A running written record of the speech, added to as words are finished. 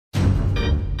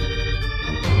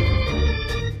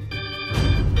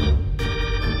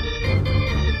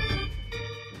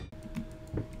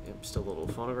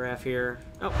phonograph here.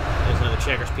 Oh, there's another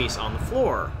checkers piece on the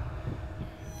floor.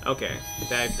 Okay,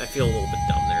 I feel a little bit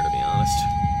dumb there, to be honest.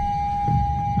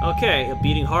 Okay, a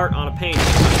beating heart on a painting.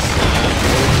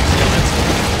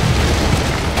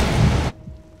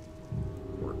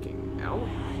 Working out.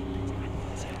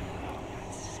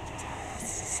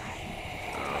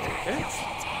 Okay.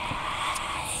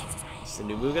 Is the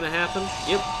new move gonna happen?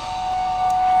 Yep.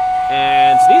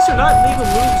 And these are not legal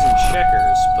moves in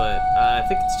checkers, but I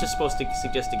think it's just supposed to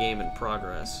suggest a game in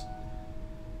progress.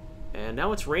 And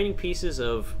now it's raining pieces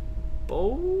of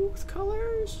both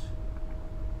colors?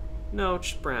 No,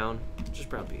 just brown. Just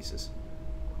brown pieces.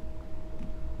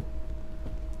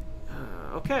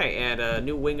 Okay, and a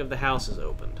new wing of the house is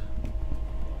opened.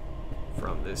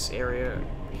 From this area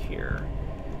here.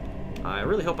 I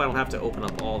really hope I don't have to open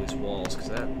up all these walls, because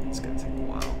that's going to take a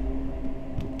while.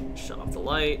 Shut off the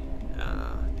light.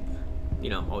 You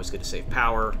know, always good to save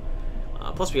power.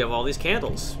 Plus we have all these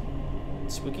candles.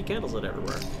 Spooky candles lit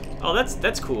everywhere. Oh,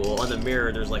 that's cool. On the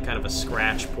mirror, there's like kind of a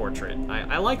scratch portrait.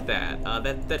 I like that.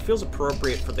 That feels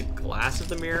appropriate for the glass of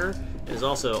the mirror, and is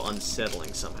also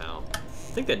unsettling somehow. I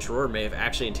think that drawer may have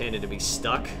actually intended to be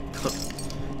stuck.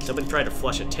 Somebody tried to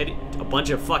flush a bunch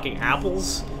of fucking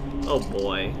apples? Oh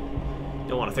boy.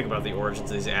 Don't want to think about the origins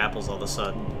of these apples all of a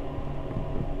sudden.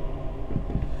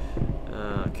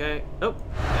 Okay. Oh,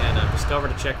 and I've discovered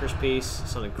a checkers piece.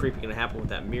 Something creepy gonna happen with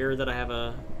that mirror that I have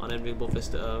a unenviable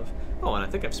vista of. Oh, and I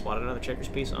think I've spotted another checkers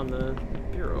piece on the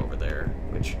bureau over there,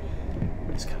 which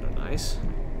is kind of nice.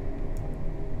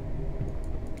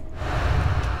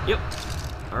 Yep.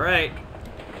 All right.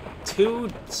 2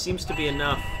 seems to be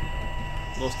enough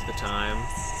most of the time.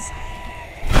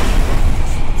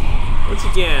 Once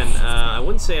again, I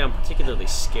wouldn't say I'm particularly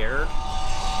scared.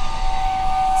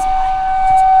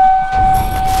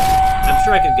 I'm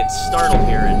sure I could get startled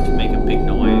here and make a big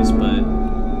noise, but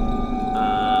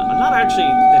I'm not actually...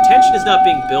 The tension is not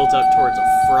being built up towards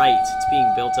a fright. It's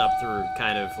being built up through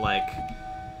kind of like...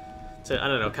 I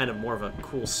don't know, kind of more of a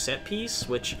cool set piece,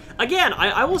 which, again,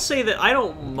 I will say that I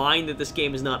don't mind that this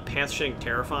game is not path-shaking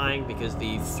terrifying, because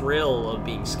the thrill of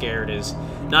being scared is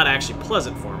not actually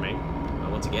pleasant for me.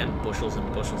 Once again, bushels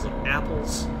and bushels of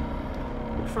apples.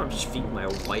 I'm just feeding my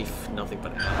wife nothing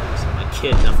but apples, and my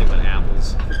kid nothing but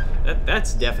apples.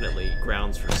 That's definitely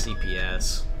grounds for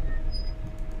CPS.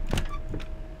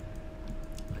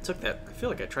 I took that. I feel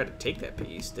like I tried to take that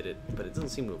piece, but it doesn't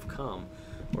seem to have come.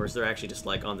 Or is there actually just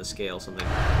like on the scale something?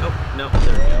 Oh no,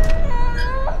 there we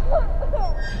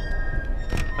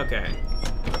go. Okay.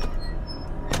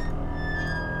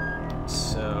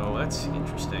 So that's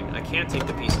interesting. I can't take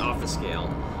the piece off the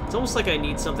scale. It's almost like I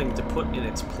need something to put in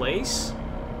its place.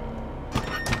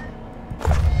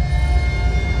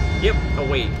 Yep. Oh,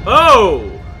 wait.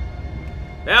 Oh!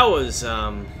 That was,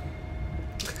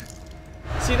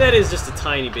 See, that is just a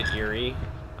tiny bit eerie,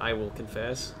 I will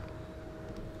confess.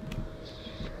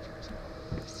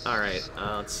 Alright,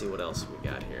 let's see what else we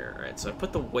got here. Alright, so I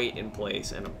put the weight in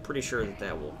place, and I'm pretty sure that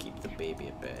that will keep the baby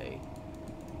at bay.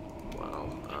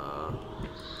 Wow.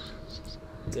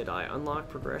 Did I unlock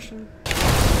progression?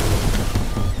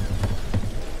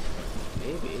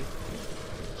 Maybe.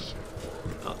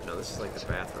 Oh, no, this is like the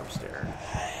bathroom stair.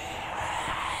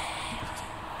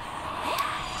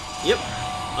 Yep,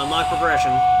 unlock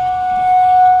progression.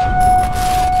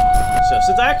 So,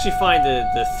 since I actually find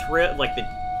the thrill, like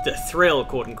the thrill,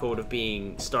 quote-unquote, of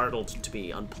being startled to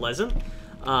be unpleasant,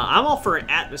 I'm all for an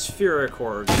atmospheric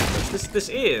horror game, which this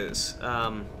is,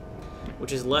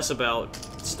 which is less about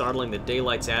startling the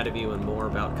daylights out of you and more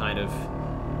about kind of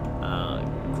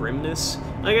grimness.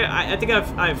 Like I think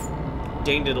I've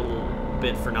dinged it a little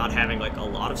bit for not having like a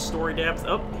lot of story depth.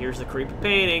 Oh, here's the creepy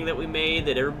painting that we made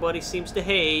that everybody seems to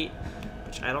hate,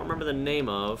 which I don't remember the name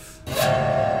of.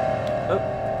 Oh,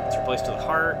 it's replaced with a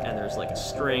heart, and there's like a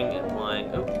string implying.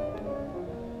 Oh,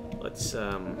 let's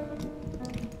I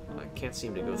can't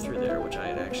seem to go through there, which I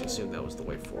had actually assumed that was the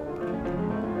way forward.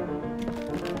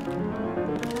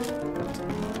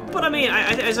 But I mean,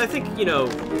 as I think, you know,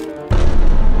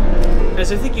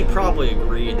 as I think you'd probably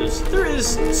agree, there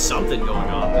is something going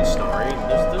on in this story.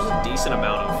 There's a decent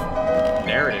amount of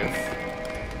narrative.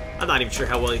 I'm not even sure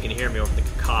how well you can hear me over the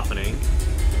cacophony.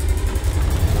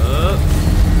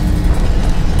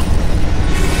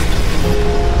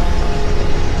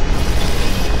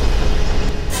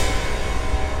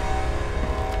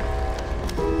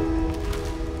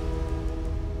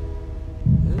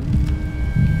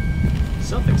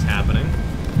 Something's happening.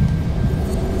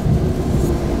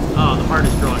 Oh, the heart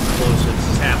is drawing closer. This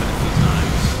has happened a few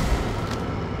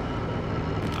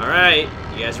times. Alright,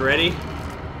 you guys ready?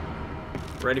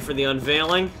 Ready for the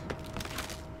unveiling?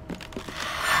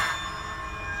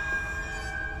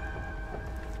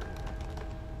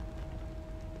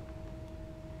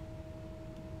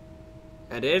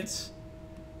 And it's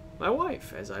my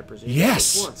wife, as I presume.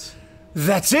 Yes! Once.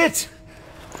 That's it!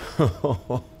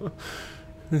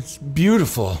 It's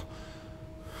beautiful.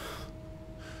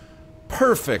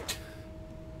 Perfect.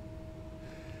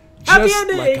 Happy Just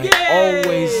ending! like Yay! I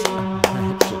always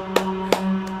imagined.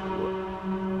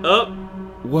 Oh.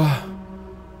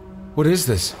 What is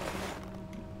this?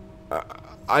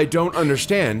 I don't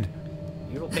understand.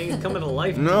 Mural paintings come to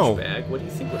life, No. douchebag. What do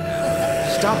you think would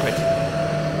happen? Stop it.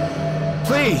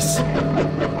 Please.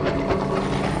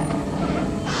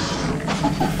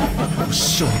 I was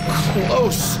so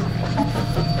close.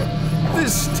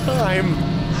 This time,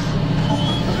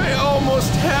 I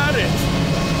almost had it.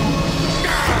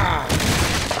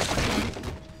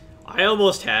 I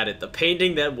almost had it. The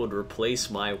painting that would replace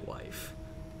my wife.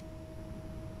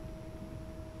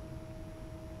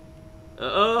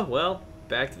 Well,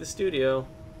 back to the studio.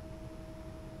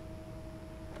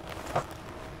 I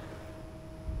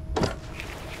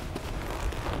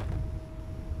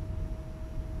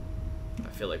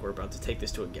feel like we're about to take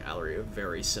this to a gallery of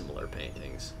very similar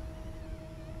paintings.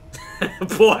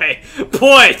 boy,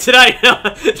 did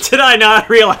I not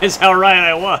realize how right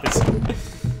I was.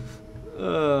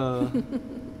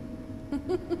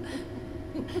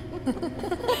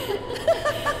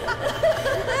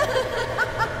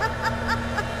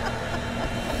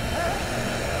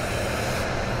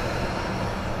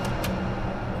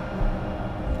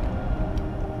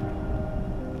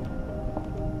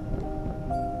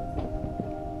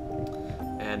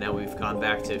 And now we've gone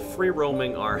back to free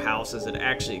roaming our house as it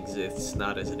actually exists,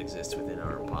 not as it exists within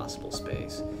our impossible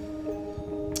space.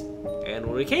 And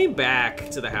when we came back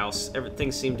to the house,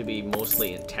 everything seemed to be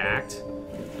mostly intact.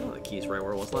 Oh, the key's right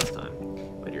where it was last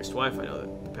time. My dearest wife, I know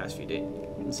that the past few days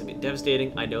have been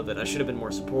devastating. I know that I should have been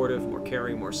more supportive, more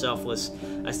caring, more selfless.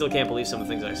 I still can't believe some of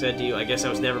the things I said to you. I guess I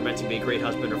was never meant to be a great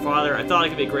husband or father. I thought I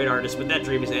could be a great artist, but that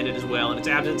dream has ended as well. In its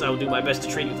absence, I will do my best to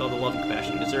treat you with all the love and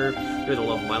compassion you deserve. You're the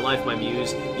love of my life, my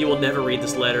muse. You will never read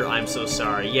this letter. I'm so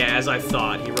sorry. Yeah, as I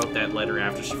thought, he wrote that letter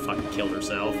after she fucking killed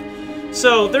herself.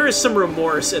 So, there is some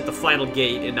remorse at the final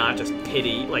gate and not just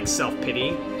pity, like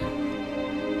self-pity.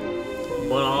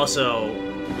 But also,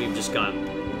 we've just gone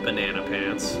banana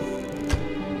pants.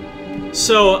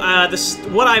 So,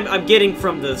 what I'm getting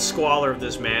from the squalor of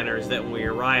this manor is that when we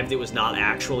arrived, it was not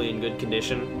actually in good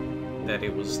condition. That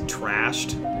it was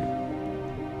trashed.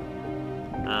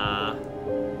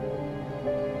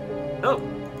 Oh.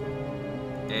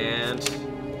 And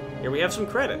here we have some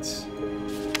credits.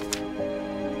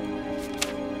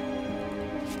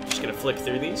 Just gonna flick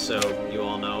through these so you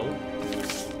all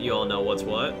know what's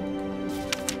what.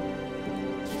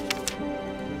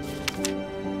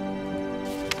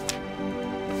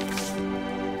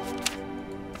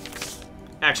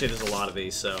 Actually, there's a lot of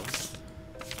these, so.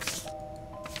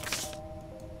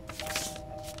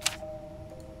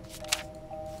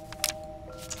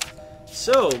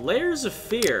 So, Layers of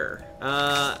Fear.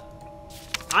 I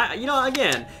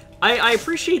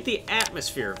appreciate the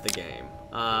atmosphere of the game.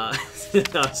 I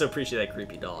also appreciate that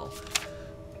creepy doll.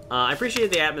 I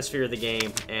appreciate the atmosphere of the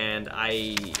game, and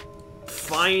I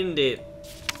found it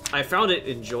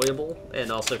enjoyable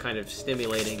and also kind of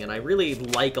stimulating, and I really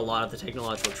like a lot of the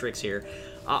technological tricks here.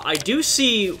 I do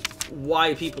see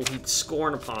why people heap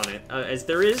scorn upon it, as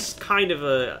there is kind of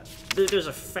there's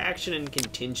a faction and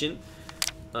contingent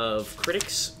of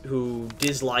critics who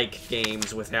dislike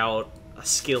games without a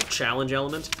skill challenge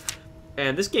element.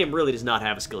 And this game really does not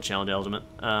have a skill challenge element.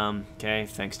 Okay,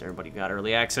 thanks to everybody who got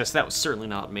early access. That was certainly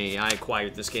not me. I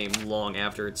acquired this game long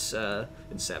after its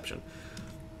inception.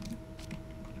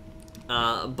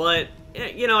 But,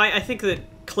 you know, I think that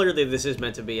clearly this is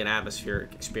meant to be an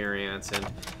atmospheric experience, and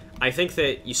I think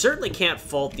that you certainly can't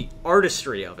fault the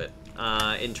artistry of it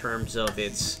in terms of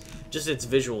its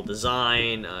visual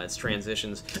design, its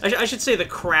transitions. I should say the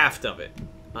craft of it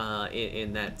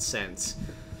in that sense.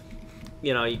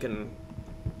 You know, you can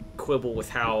quibble with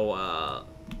how, I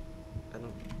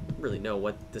don't really know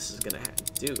what this is going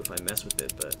to do if I mess with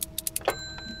it, but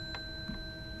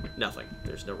nothing.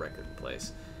 There's no record in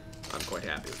place. I'm quite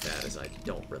happy with that, as I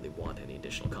don't really want any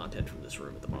additional content from this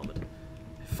room at the moment.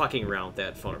 Fucking around with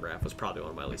that phonograph was probably one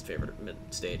of my least favorite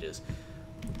mid-stages.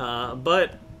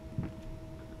 But,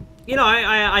 you know,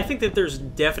 I think that there's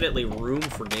definitely room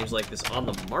for games like this on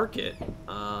the market.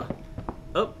 Oh.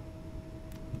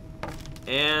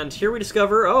 And here we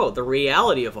discover, oh, the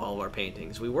reality of all of our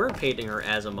paintings. We weren't painting her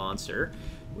as a monster.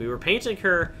 We were painting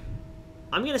her,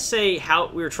 I'm going to say how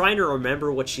we were trying to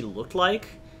remember what she looked like,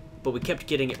 but we kept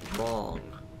getting it wrong.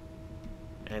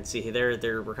 And see,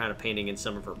 there we're kind of painting in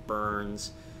some of her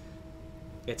burns.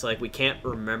 It's like we can't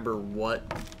remember what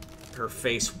her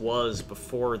face was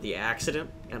before the accident,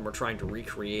 and we're trying to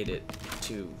recreate it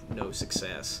to no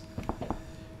success.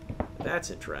 That's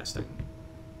interesting.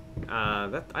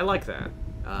 I like that.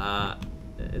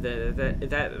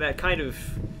 That kind of...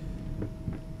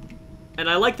 And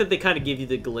I like that they kind of give you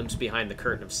the glimpse behind the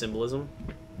curtain of symbolism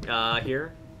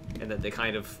here, and that they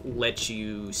kind of let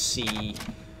you see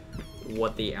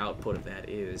what the output of that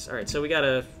is. Alright, so we got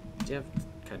a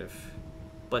kind of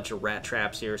bunch of rat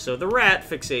traps here. So the rat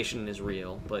fixation is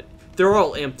real, but they're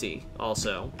all empty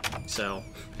also, so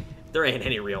there ain't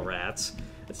any real rats.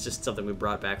 It's just something we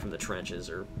brought back from the trenches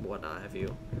or whatnot have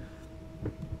you.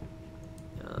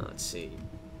 Let's see.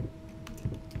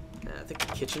 I think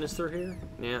the kitchen is through here.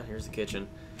 Yeah, here's the kitchen.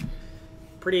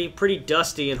 Pretty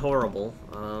dusty and horrible.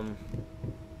 Oh,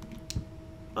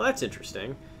 that's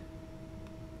interesting.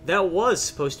 That was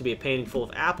supposed to be a painting full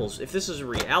of apples. If this is a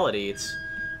reality, it's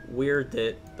weird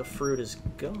that the fruit is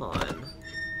gone.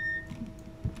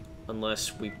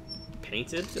 Unless we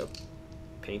painted a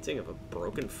painting of a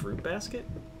broken fruit basket?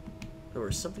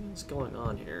 Or something else going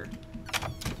on here.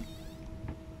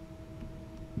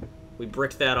 We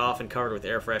bricked that off and covered with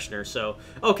air freshener, so...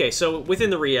 Okay, so within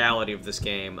the reality of this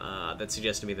game, that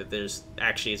suggests to me that there's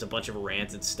actually is a bunch of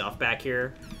rancid stuff back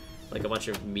here. Like a bunch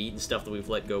of meat and stuff that we've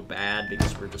let go bad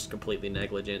because we're just completely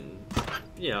negligent. And,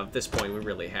 you know, at this point we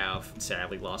really have,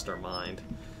 sadly, lost our mind.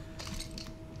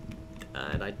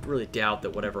 And I really doubt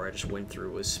that whatever I just went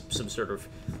through was some sort of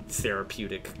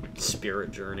therapeutic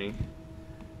spirit journey.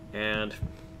 And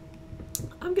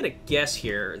I'm gonna guess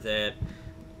here that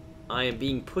I am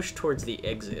being pushed towards the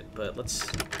exit, but let's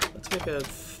make a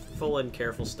full and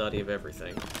careful study of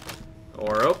everything.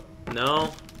 Or, oh,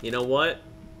 no, you know what?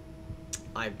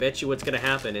 I bet you what's going to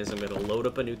happen is I'm going to load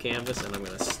up a new canvas and I'm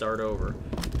going to start over.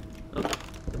 Oh,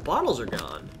 the bottles are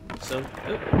gone. So,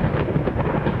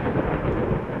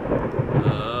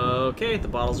 oh. Okay, the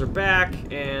bottles are back,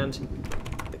 and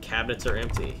the cabinets are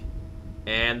empty.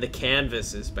 And the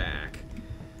canvas is back.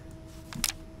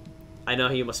 I know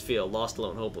how you must feel, lost,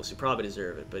 alone, hopeless. You probably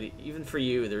deserve it, but even for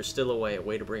you, there's still a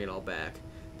way to bring it all back.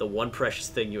 The one precious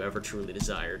thing you ever truly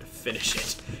desired. Finish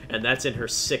it. And that's in her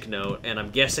sick note, and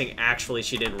I'm guessing actually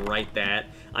she didn't write that.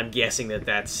 I'm guessing that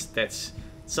that's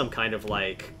some kind of,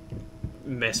 like,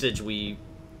 message we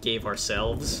gave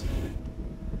ourselves.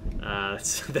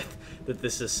 That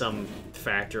this is some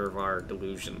factor of our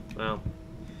delusion. Well...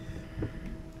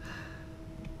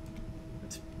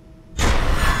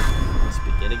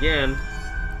 begin again.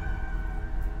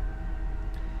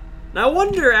 Now, I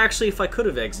wonder, actually, if I could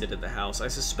have exited the house. I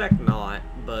suspect not,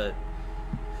 but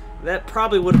that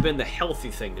probably would have been the healthy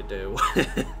thing to do.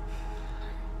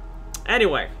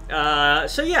 Anyway,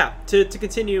 so yeah, to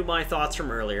continue my thoughts from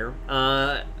earlier,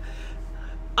 I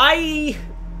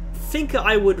think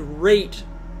I would rate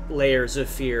Layers of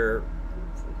Fear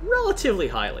relatively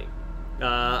highly.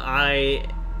 I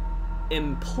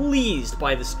am pleased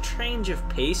by this change of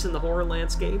pace in the horror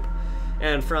landscape,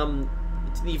 and from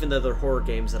even the other horror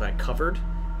games that I covered,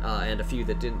 and a few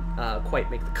that didn't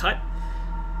quite make the cut,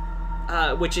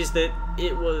 which is that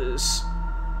it was,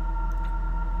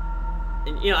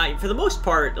 and, you know, for the most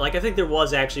part, like, I think there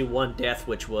was actually one death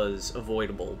which was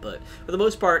avoidable, but for the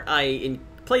most part, I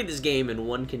played this game in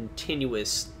one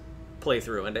continuous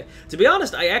playthrough, and to be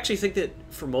honest, I actually think that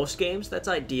for most games, that's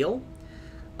ideal.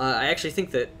 I actually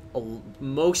think that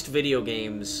most video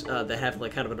games that have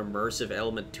like kind of an immersive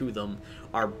element to them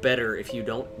are better if you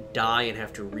don't die and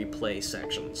have to replay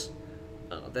sections.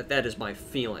 That is my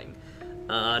feeling.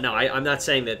 Now, I'm not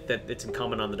saying that it's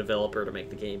incumbent on the developer to make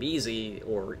the game easy,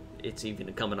 or it's even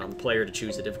incumbent on the player to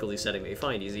choose the difficulty setting they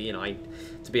find easy. You know,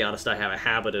 to be honest, I have a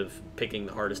habit of picking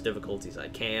the hardest difficulties I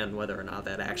can, whether or not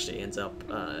that actually ends up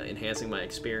enhancing my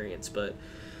experience. But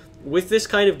with this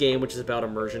kind of game, which is about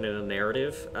immersion in a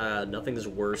narrative, nothing's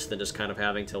worse than just kind of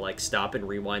having to, like, stop and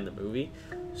rewind the movie.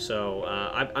 So,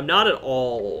 I'm not at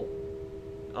all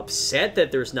upset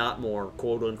that there's not more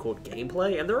quote-unquote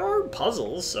gameplay, and there are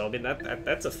puzzles, so, I mean,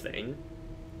 that's a thing.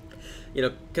 You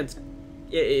know,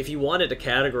 if you wanted to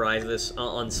categorize this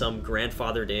on some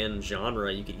grandfathered-in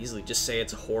genre, you could easily just say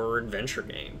it's a horror adventure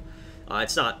game.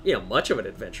 It's not, you know, much of an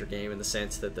adventure game in the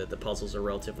sense that the puzzles are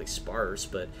relatively sparse,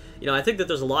 but, you know, I think that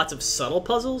there's lots of subtle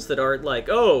puzzles that aren't like,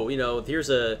 oh, you know, here's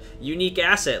a unique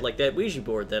asset like that Ouija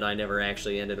board that I never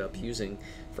actually ended up using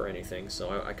for anything,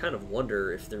 so I kind of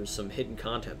wonder if there's some hidden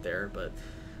content there, but,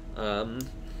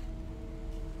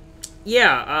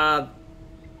 yeah,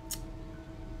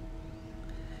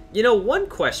 you know, one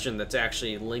question that's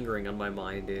actually lingering on my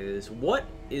mind is, what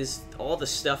is all the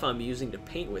stuff I'm using to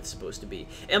paint with supposed to be?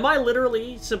 Am I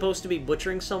literally supposed to be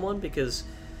butchering someone? Because,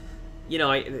 you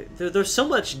know, there's so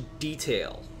much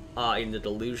detail in the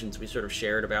delusions we sort of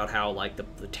shared about how, like,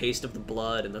 the taste of the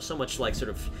blood, and there's so much, like, sort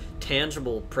of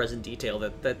tangible present detail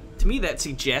that to me that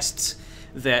suggests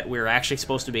that we're actually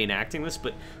supposed to be enacting this,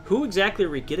 but who exactly are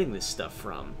we getting this stuff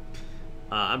from?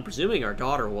 I'm presuming our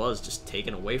daughter was just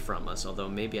taken away from us, although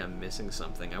maybe I'm missing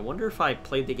something. I wonder if I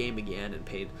played the game again and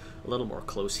paid a little more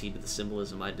close heed to the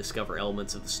symbolism, I'd discover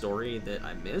elements of the story that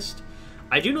I missed.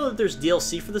 I do know that there's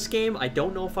DLC for this game. I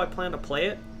don't know if I plan to play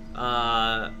it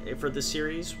for this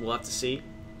series. We'll have to see.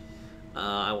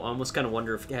 I almost kind of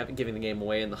wonder if giving the game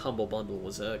away in the Humble Bundle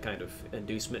was a kind of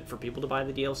inducement for people to buy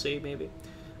the DLC, maybe.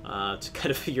 To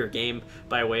kind of your game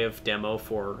by way of demo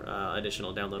for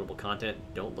additional downloadable content.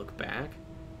 Don't Look Back.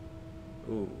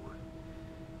 Ooh.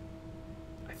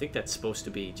 I think that's supposed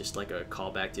to be just like a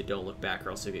callback to Don't Look Back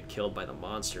or else you'll get killed by the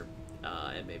monster.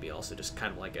 And maybe also just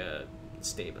kind of like a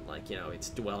statement like, you know, it's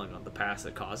dwelling on the past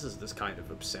that causes this kind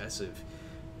of obsessive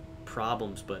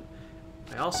problems. But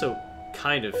I also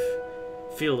kind of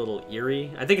feel a little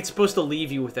eerie. I think it's supposed to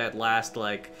leave you with that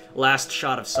last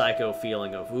shot of Psycho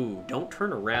feeling of, ooh, don't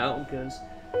turn around, because...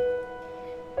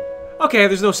 Okay,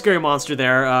 there's no scary monster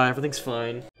there. Everything's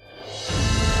fine.